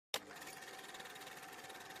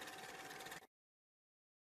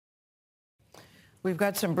We've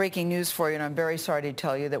got some breaking news for you, and I'm very sorry to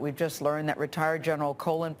tell you that we've just learned that retired General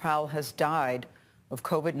Colin Powell has died of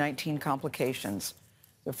COVID-19 complications.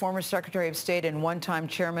 The former Secretary of State and one-time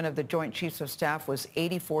chairman of the Joint Chiefs of Staff was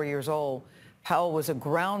 84 years old. Powell was a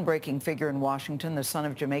groundbreaking figure in Washington, the son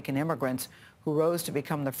of Jamaican immigrants who rose to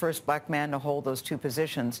become the first black man to hold those two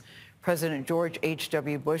positions. President George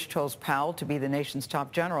H.W. Bush chose Powell to be the nation's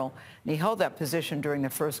top general, and he held that position during the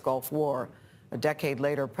first Gulf War. A decade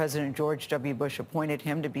later, President George W. Bush appointed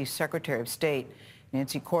him to be Secretary of State.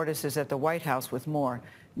 Nancy Cordes is at the White House with more.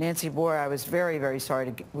 Nancy, boy, I was very, very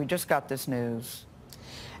sorry. We just got this news.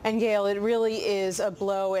 And Gail, it really is a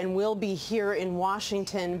blow and will be here in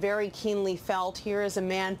Washington very keenly felt. Here is a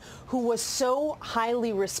man who was so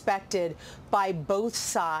highly respected by both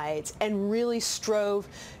sides and really strove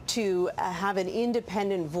to have an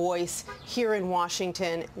independent voice here in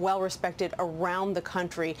Washington, well respected around the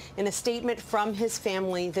country. In a statement from his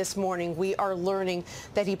family this morning, we are learning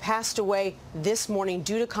that he passed away this morning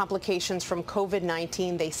due to complications from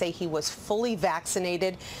COVID-19. They say he was fully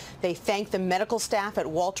vaccinated. They thank the medical staff at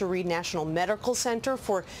Walter Reed National Medical Center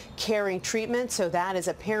for caring treatment. So that is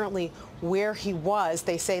apparently where he was.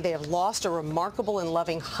 They say they have lost a remarkable and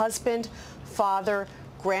loving husband, father,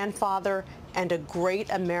 grandfather, and a great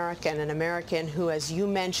American, an American who, as you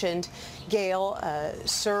mentioned, Gail,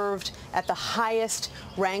 served at the highest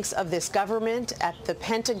ranks of this government, at the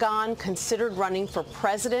Pentagon, considered running for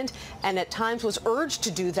president, and at times was urged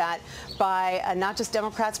to do that by not just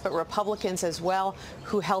Democrats, but Republicans as well,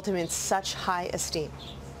 who held him in such high esteem.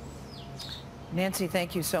 Nancy,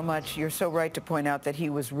 thank you so much. You're so right to point out that he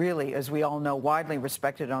was really, as we all know, widely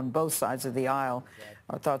respected on both sides of the aisle.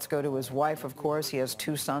 Our thoughts go to his wife, of course. He has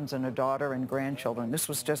 2 sons and a daughter and grandchildren. This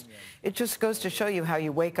was just, it just goes to show you how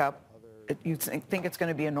you wake up, you think it's going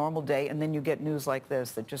to be a normal day, and then you get news like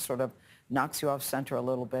this that just sort of knocks you off center a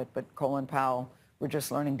little bit. But Colin Powell, we're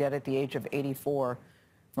just learning, dead at the age of 84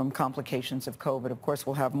 from complications of COVID. Of course,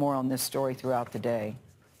 we'll have more on this story throughout the day.